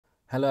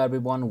Hello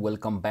everyone,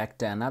 welcome back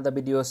to another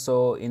video.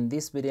 So in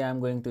this video I'm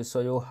going to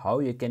show you how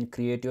you can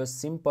create your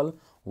simple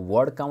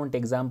word count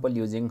example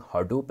using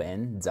Hadoop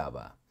and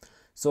Java.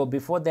 So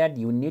before that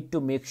you need to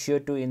make sure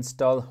to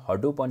install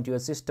Hadoop onto your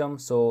system.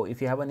 So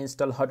if you haven't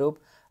installed Hadoop,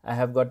 I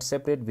have got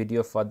separate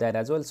video for that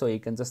as well, so you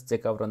can just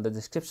check out on the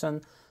description.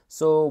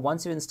 So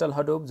once you install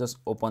Hadoop, just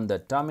open the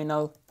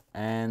terminal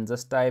and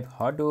just type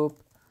Hadoop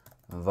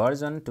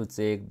version to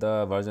check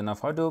the version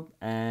of Hadoop,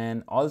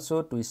 and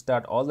also to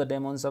start all the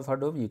daemons of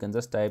Hadoop you can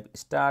just type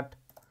start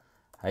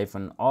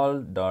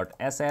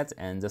 -all.sh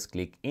and just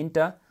click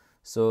enter.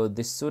 So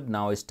this should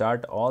now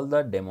start all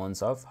the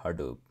daemons of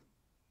Hadoop.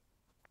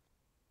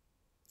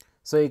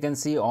 So you can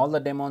see all the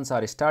daemons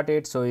are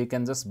started. So you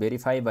can just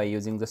verify by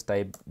using just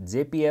type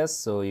JPS.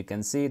 So you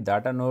can see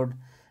data node,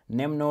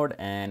 name node,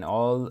 and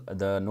all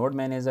the node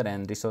manager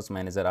and resource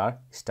manager are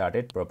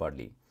started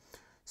properly.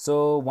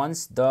 So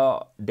once the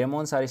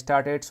daemons are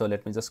started, so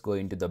let me just go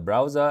into the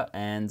browser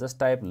and just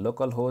type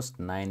localhost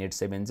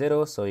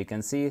 9870. So you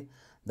can see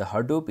the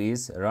Hadoop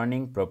is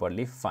running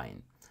properly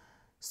fine.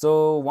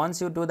 So once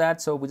you do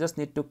that, so we just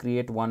need to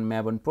create one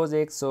Maven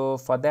project. So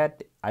for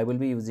that I will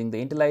be using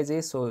the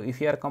IntelliJ. So if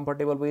you are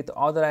comfortable with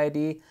other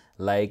IDE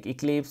like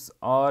Eclipse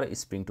or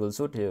Spring Tool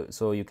Suite,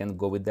 so you can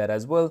go with that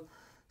as well.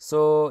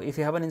 So if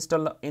you haven't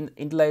installed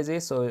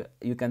IntelliJ, so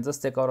you can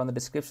just check out on the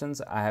descriptions.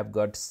 I have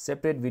got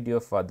separate video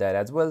for that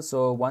as well.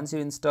 So once you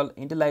install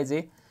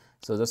IntelliJ,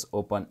 so just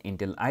open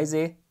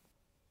IntelliJ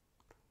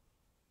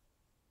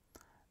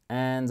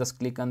and just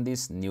click on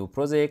this new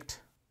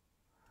project.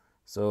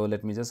 So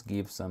let me just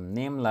give some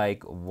name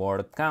like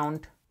word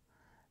count,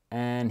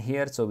 and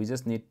here so we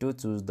just need to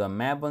choose the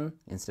Maven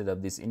instead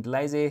of this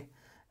IntelliJ,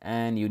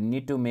 and you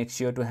need to make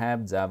sure to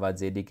have Java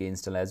JDK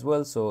installed as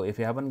well. So if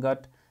you haven't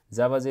got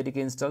Java JDK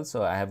installed,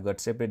 so I have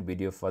got separate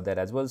video for that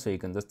as well, so you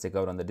can just check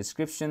out on the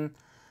description.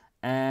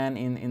 And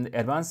in the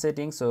advanced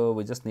settings, so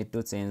we just need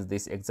to change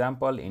this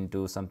example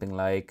into something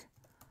like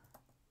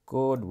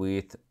code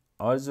with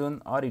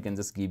Arjun, or you can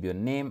just give your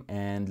name,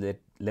 and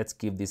let's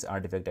keep this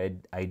artifact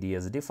ID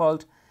as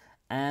default,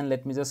 and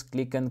let me just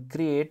click on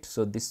create.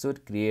 So this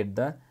should create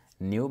the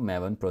new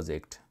Maven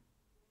project.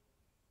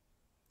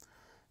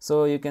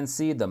 So you can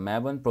see the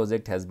Maven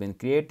project has been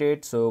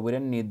created. So we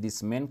don't need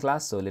this main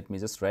class, so let me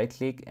just right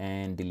click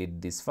and delete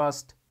this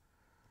first.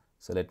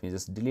 So let me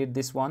just delete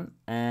this one,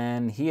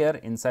 and here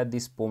inside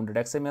this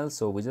pom.xml,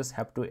 so we just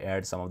have to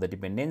add some of the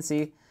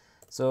dependency.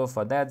 So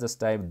for that just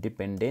type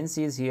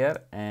dependencies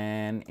here,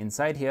 and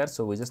inside here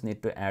so we just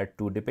need to add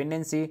two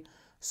dependency.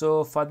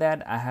 So for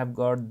that I have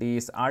got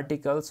this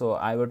article, so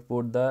I would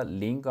put the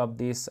link of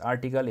this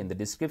article in the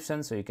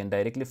description, so you can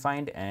directly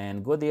find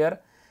and go there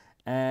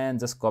and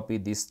just copy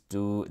these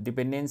two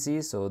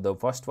dependencies. So the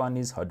first one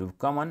is Hadoop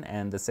common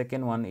and the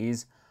second one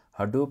is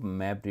Hadoop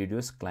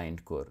MapReduce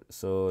client core.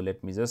 So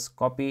let me just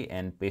copy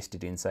and paste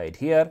it inside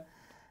here.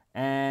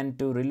 And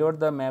to reload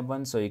the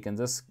Maven, so you can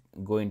just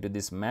go into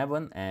this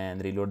Maven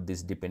and reload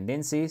this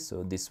dependency.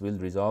 So this will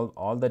resolve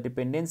all the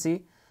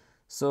dependency.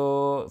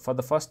 So for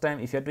the first time,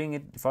 if you're doing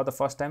it for the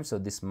first time, so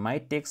this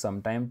might take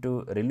some time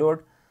to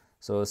reload.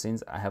 So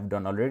since I have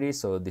done already,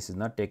 so this is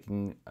not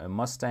taking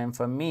much time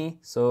for me.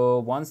 So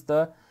once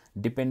the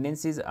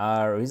dependencies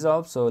are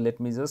resolved, so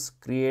let me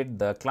just create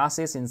the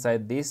classes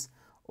inside this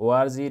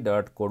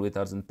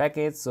org.codewitharjun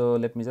package. So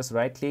let me just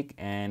right click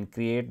and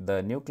create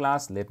the new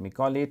class. Let me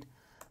call it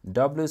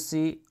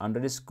wc_mapper.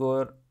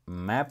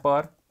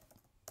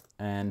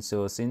 And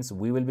so since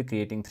we will be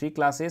creating three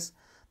classes,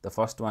 the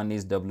first one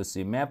is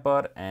wc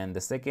mapper and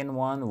the second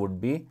one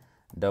would be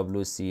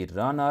wc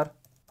runner,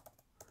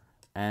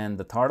 and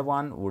the third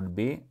one would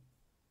be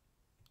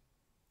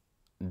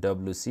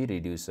wc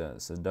reducer.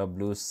 So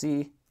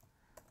wc_reducer.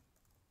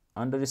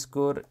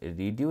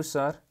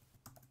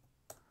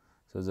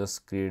 So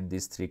just create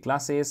these three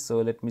classes.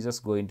 So let me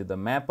just go into the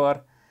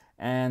mapper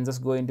and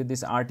just go into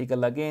this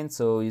article again.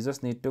 So you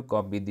just need to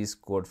copy this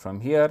code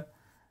from here,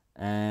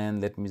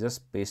 and let me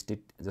just paste it,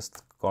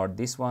 just cut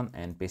this one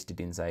and paste it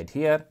inside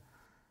here.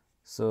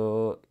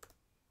 So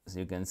as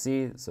you can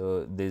see,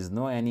 so there is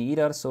no any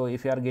error. So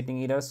if you are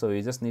getting error, so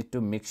you just need to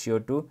make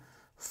sure to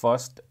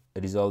first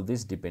resolve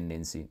this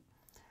dependency.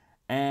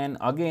 And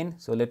again,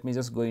 so let me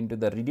just go into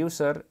the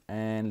reducer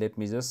and let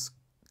me just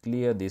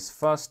clear this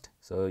first.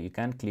 So you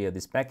can clear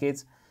this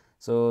package.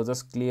 So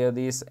just clear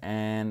this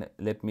and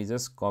let me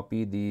just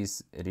copy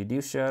this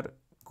reducer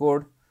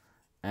code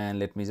and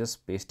let me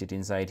just paste it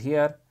inside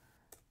here.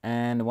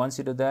 And once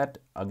you do that,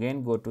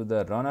 again go to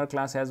the runner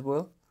class as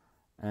well,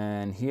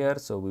 and here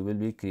so we will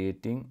be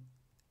creating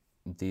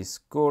this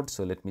code.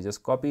 So let me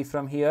just copy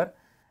from here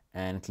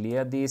and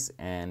clear this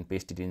and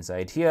paste it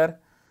inside here.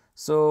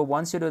 So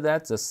once you do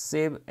that, just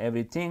save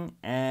everything,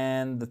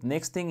 and the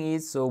next thing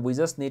is, so we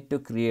just need to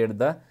create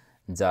the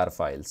jar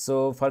file.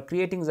 So for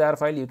creating jar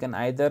file, you can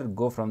either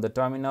go from the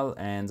terminal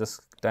and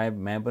just type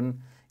Maven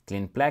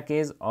clean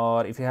package,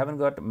 or if you haven't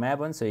got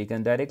Maven, so you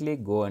can directly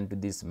go into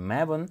this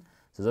Maven.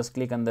 So just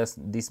click on this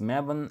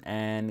Maven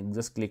and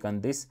just click on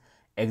this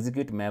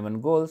execute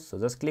Maven goals. So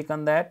just click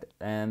on that,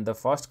 and the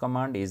first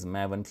command is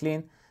Maven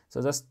clean.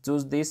 So just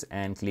choose this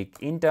and click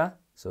enter.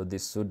 So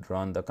this should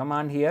run the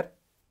command here.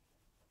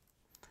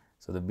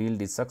 So the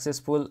build is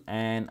successful,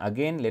 and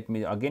again let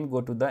me again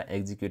go to the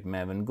execute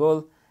Maven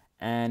goal,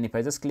 and if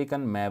I just click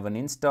on Maven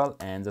install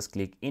and just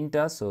click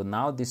enter, so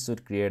now this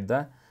should create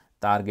the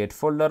target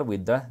folder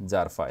with the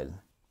jar file.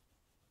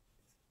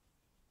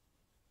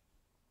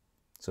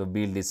 So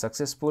build is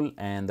successful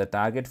and the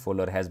target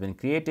folder has been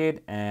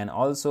created, and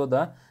also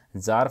the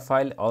jar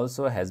file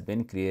also has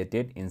been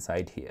created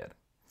inside here.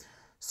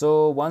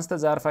 So once the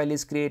jar file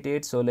is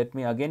created, so let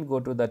me again go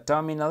to the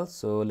terminal.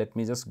 So let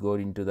me just go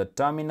into the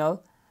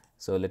terminal.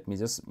 So let me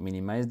just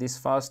minimize this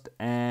first,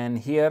 and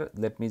here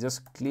let me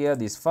just clear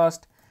this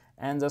first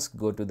and just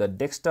go to the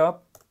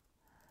desktop,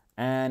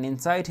 and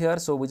inside here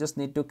so we just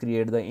need to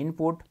create the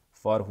input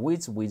for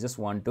which we just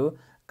want to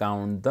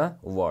count the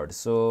word.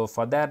 So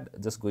for that,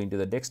 just go into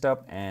the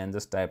desktop and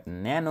just type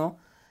nano,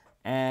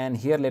 and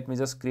here let me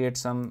just create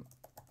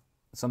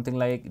something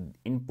like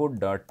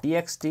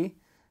input.txt.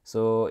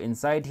 So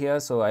inside here,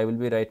 so I will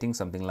be writing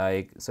something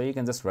like, so you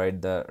can just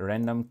write the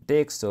random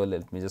text. So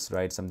let me just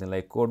write something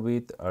like code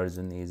with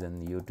Arjun is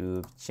an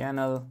YouTube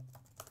channel,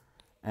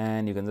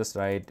 and you can just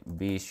write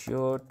be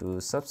sure to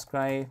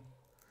subscribe.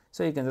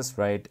 So you can just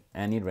write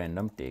any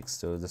random text.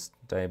 So just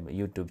type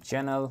YouTube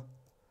channel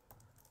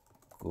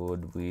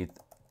code with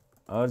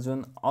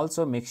Arjun.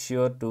 Also make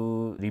sure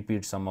to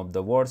repeat some of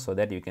the words so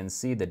that you can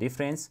see the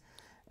difference.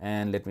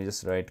 And let me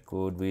just write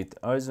code with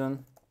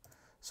Arjun.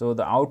 So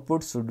the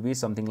output should be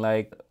something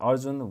like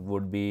Arjun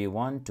would be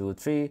 1 2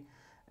 3,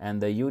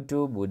 and the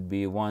YouTube would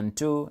be 1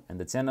 2, and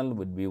the channel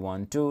would be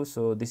 1 2.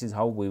 So this is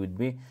how we would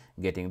be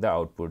getting the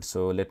output.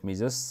 So let me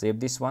just save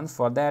this one.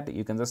 For that,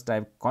 you can just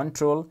type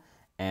Control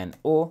and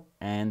O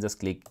and just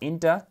click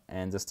enter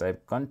and just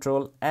type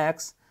Control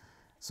X.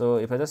 So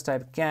if I just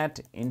type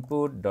cat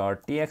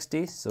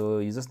input.txt, so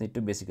you just need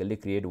to basically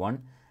create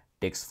one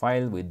text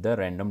file with the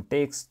random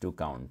text to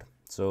count.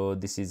 So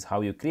this is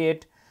how you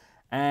create.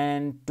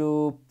 And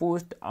to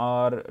push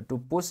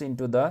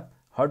into the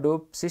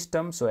Hadoop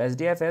system, so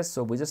HDFS,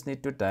 so we just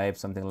need to type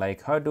something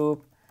like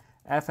Hadoop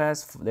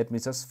fs. Let me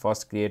just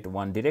first create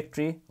one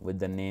directory with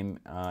the name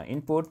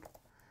input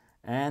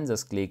and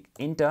just click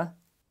enter.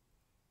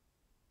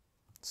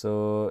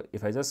 So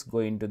if I just go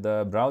into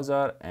the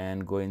browser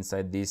and go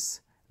inside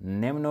this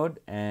name node,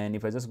 and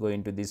if I just go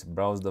into this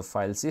browse the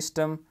file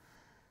system,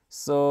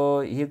 so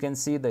you can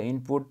see the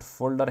input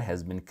folder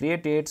has been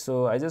created.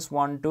 So I just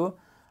want to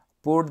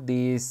put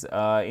this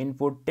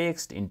input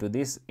text into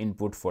this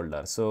input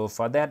folder. So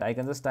for that, I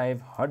can just type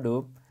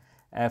Hadoop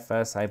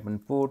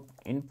fs-put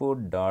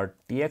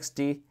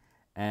input.txt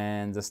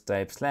and just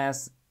type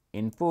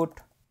 /input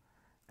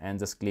and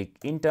just click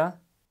enter.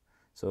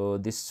 So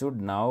this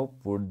should now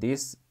put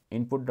this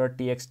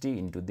input.txt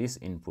into this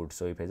input.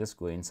 So if I just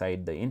go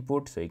inside the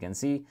input, so you can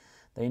see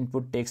the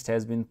input text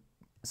has been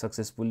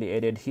successfully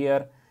added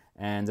here,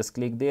 and just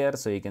click there.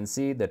 So you can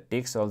see the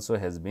text also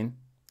has been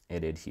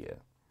added here.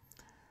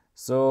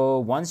 So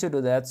once you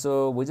do that,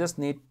 so we just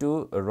need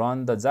to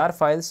run the jar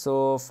file.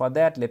 So for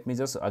that, let me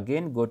just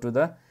again go to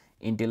the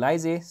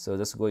IntelliJ. So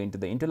just go into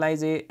the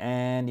IntelliJ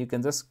and you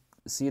can just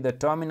see the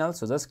terminal.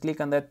 So just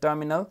click on that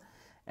terminal,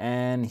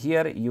 and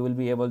here you will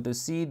be able to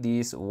see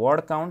this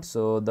word count.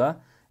 So the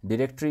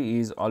directory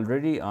is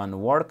already on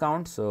word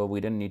count, so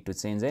we don't need to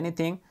change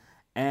anything.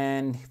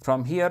 And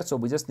from here, so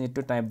we just need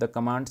to type the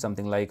command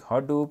something like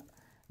Hadoop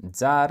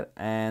jar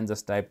and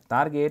just type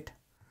target.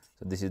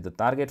 So this is the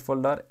target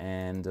folder,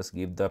 and just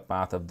give the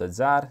path of the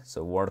jar,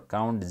 so word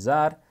count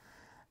jar.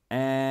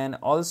 And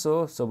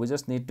also, so we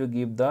just need to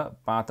give the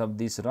path of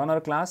this runner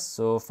class.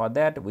 So for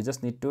that, we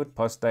just need to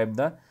first type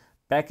the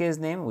package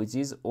name, which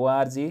is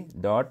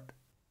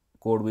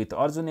org.code with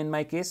Arjun in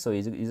my case. So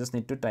you just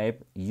need to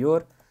type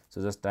your,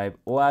 so just type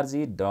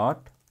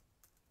org.code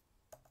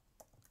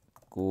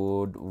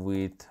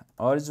with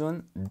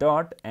Arjun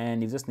dot,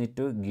 and you just need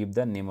to give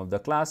the name of the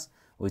class,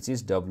 which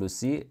is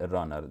wc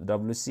runner,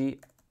 wc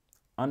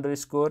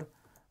underscore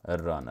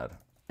runner,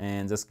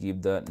 and just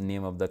give the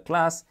name of the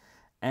class.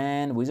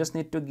 And we just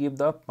need to give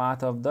the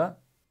path of the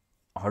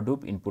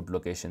Hadoop input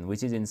location,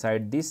 which is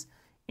inside this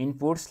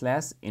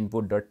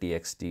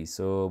input/input.txt.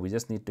 So we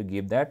just need to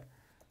give that.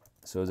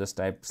 So just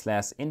type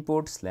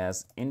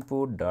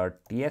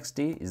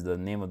 /input/input.txt is the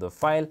name of the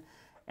file,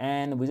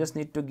 and we just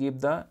need to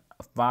give the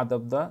path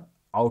of the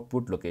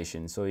output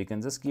location. So you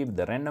can just give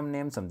the random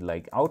name, something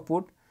like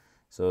output.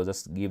 So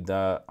just give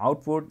the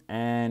output,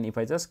 and if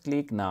I just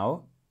click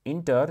now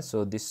enter,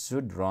 so this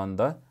should run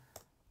the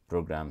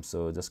program.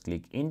 So just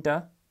click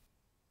enter.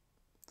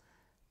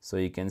 So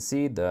you can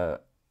see the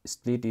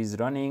split is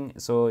running.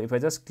 So if I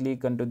just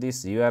click onto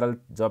this URL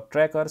job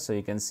tracker, so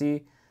you can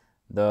see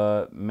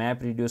the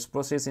MapReduce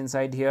process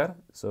inside here.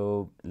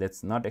 So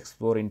let's not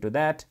explore into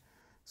that.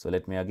 So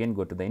let me again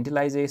go to the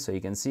IntelliJ. So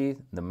you can see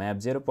the map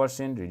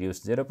 0%, reduce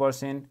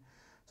 0%.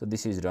 So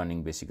this is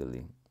running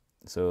basically.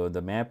 So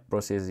the map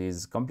process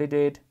is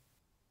completed,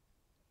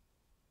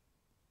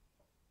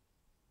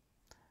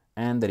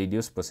 and the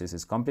reduce process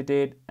is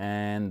completed,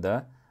 and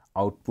the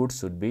output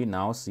should be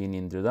now seen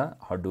into the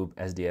Hadoop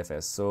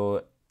HDFS.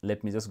 So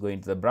let me just go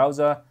into the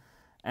browser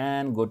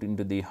and go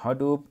into the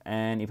Hadoop,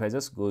 and if I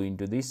just go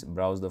into this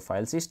browse the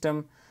file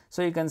system,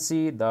 so you can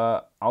see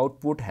the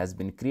output has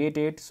been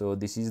created. So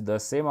this is the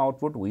same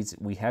output which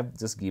we have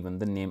just given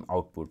the name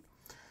output.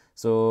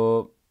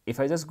 So if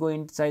I just go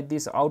inside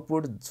this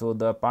output, so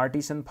the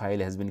partition file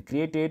has been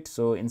created.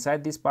 So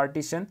inside this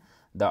partition,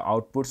 the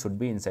output should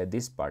be inside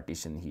this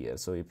partition here.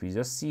 So if you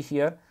just see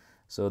here,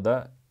 so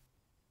the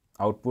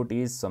output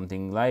is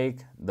something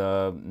like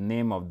the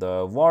name of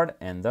the word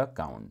and the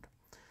count.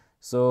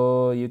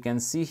 So you can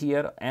see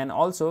here, and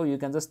also you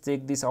can just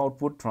take this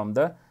output from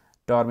the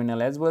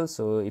terminal as well.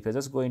 So if I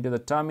just go into the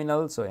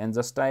terminal, so and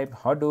just type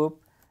Hadoop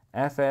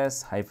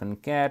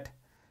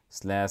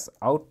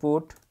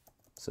fs-cat/output.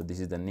 So this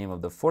is the name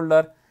of the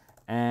folder,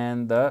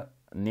 and the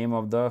name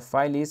of the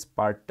file is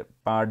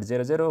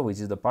part00, which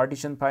is the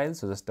partition file.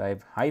 So just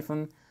type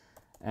hyphen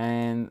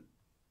and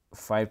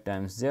 5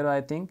 times 0,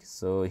 I think.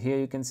 So here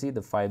you can see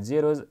the 5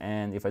 zeros,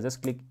 and if I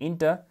just click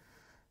enter,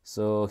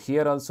 so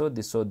here also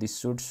this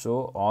should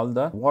show all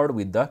the word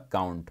with the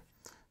count.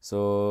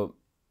 So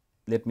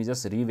let me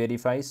just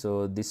re-verify.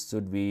 So this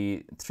should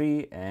be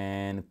 3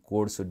 and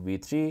code should be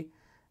 3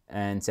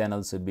 and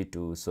channel should be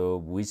 2, so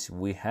which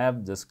we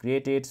have just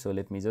created. So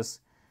let me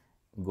just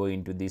go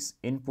into this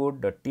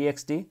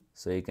input.txt.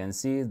 So you can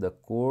see the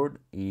code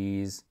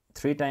is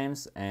 3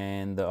 times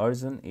and the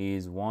Arjun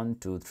is 1,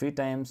 2, 3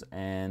 times,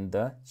 and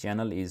the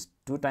channel is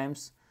 2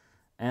 times,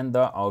 and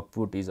the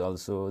output is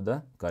also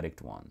the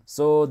correct one.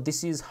 So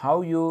this is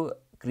how you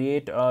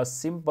create a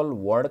simple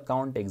word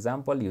count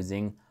example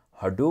using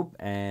Hadoop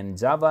and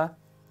Java.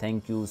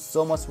 Thank you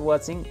so much for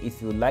watching.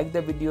 If you like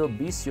the video,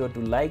 be sure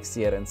to like,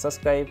 share and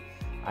subscribe.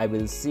 I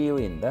will see you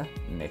in the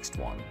next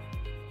one.